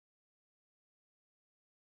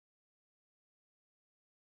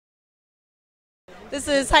This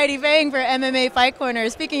is Heidi Vang for MMA Fight Corner,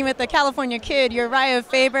 speaking with the California kid, Urijah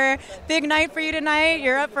Faber. Big night for you tonight.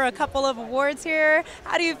 You're up for a couple of awards here.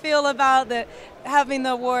 How do you feel about having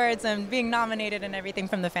the awards and being nominated and everything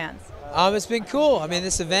from the fans? It's been cool. I mean,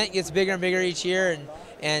 this event gets bigger and bigger each year,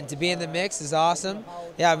 and to be in the mix is awesome.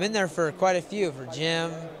 Yeah, I've been there for quite a few, for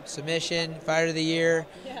gym, submission, fighter of the year,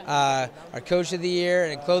 our coach of the year,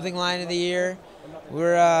 and clothing line of the year.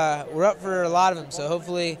 We're up for a lot of them, so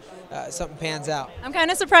hopefully something pans out. I'm kind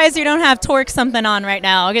of surprised you don't have Torque something on right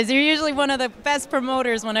now, because you're usually one of the best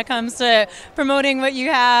promoters when it comes to promoting what you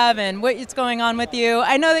have and what's going on with you.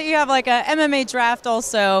 I know that you have like a MMA draft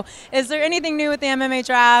also. Is there anything new with the MMA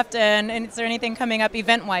draft, and is there anything coming up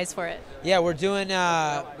event-wise for it? Yeah, we're doing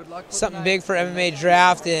something big for MMA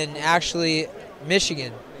draft in actually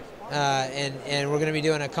Michigan, and we're going to be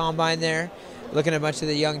doing a combine there, looking at a bunch of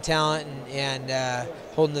the young talent and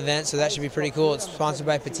holding the event, so that should be pretty cool. It's sponsored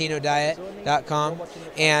by PatinoDiet.com,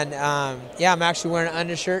 and yeah, I'm actually wearing an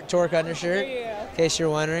undershirt, Torque undershirt, in case you're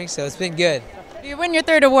wondering. So it's been good. You win your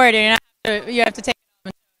third award, and you have to take it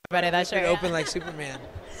off and show everybody that shirt. Open like Superman.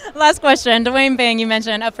 Last question, Dwayne Bang, you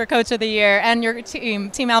mentioned up for Coach of the Year, and your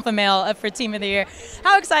Team Alpha Male up for Team of the Year.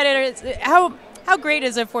 How excited how great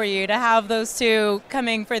is it for you to have those two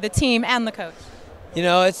coming for the team and the coach? You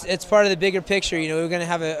know, it's part of the bigger picture. You know, we're going to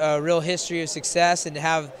have a real history of success, and to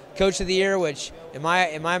have Coach of the Year, which in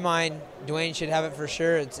my mind, Dwayne should have it for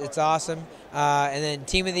sure. It's awesome. And then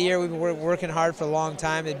Team of the Year, we've been working hard for a long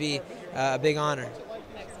time. It'd be a big honor.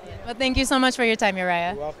 Excellent. Well, thank you so much for your time,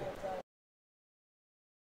 Urijah. You're welcome.